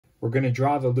We're going to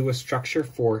draw the Lewis structure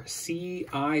for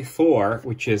CI4,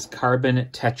 which is carbon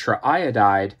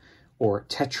tetraiodide or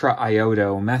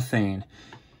tetraiodomethane.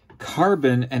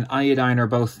 Carbon and iodine are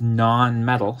both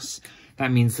non-metals.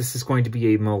 That means this is going to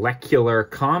be a molecular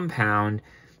compound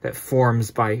that forms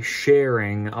by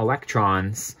sharing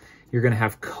electrons. You're going to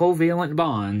have covalent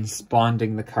bonds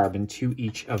bonding the carbon to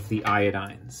each of the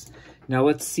iodines. Now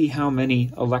let's see how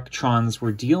many electrons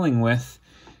we're dealing with.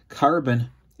 Carbon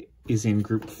is in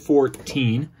group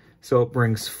 14, so it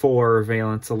brings 4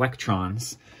 valence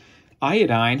electrons.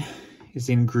 Iodine is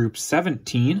in group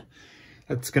 17.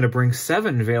 That's going to bring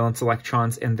 7 valence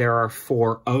electrons, and there are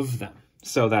 4 of them.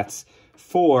 So that's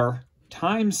 4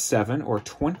 times 7, or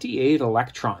 28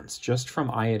 electrons just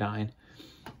from iodine,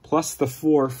 plus the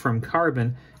 4 from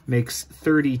carbon makes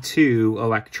 32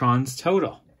 electrons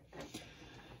total.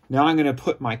 Now I'm going to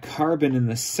put my carbon in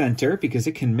the center because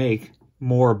it can make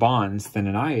more bonds than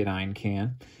an iodine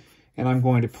can. And I'm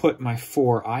going to put my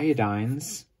 4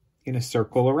 iodines in a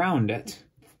circle around it.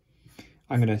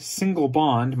 I'm going to single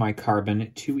bond my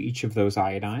carbon to each of those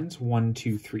iodines, 1,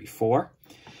 2, 3, 4.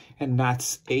 And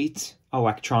that's 8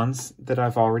 electrons that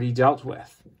I've already dealt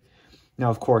with. Now,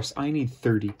 of course, I need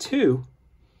 32,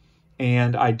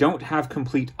 and I don't have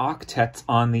complete octets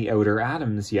on the outer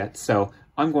atoms yet, so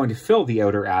I'm going to fill the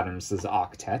outer atoms as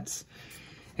octets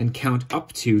and count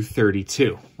up to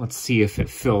 32. Let's see if it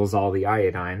fills all the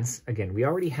iodines. Again, we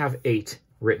already have 8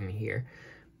 written here.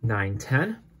 9,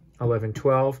 10, 11,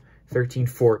 12, 13,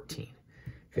 14,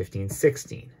 15,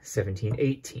 16, 17,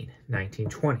 18, 19,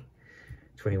 20,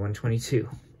 21, 22,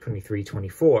 23,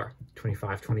 24,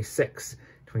 25, 26,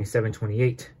 27,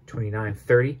 28, 29,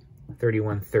 30,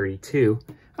 31, 32.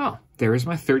 Oh, there's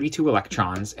my 32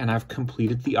 electrons, and I've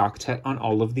completed the octet on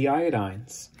all of the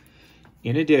iodines.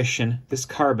 In addition, this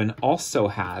carbon also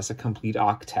has a complete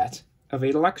octet of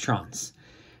 8 electrons.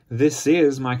 This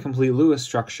is my complete Lewis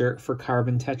structure for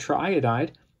carbon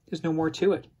tetraiodide. There's no more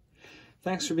to it.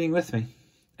 Thanks for being with me,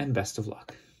 and best of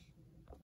luck.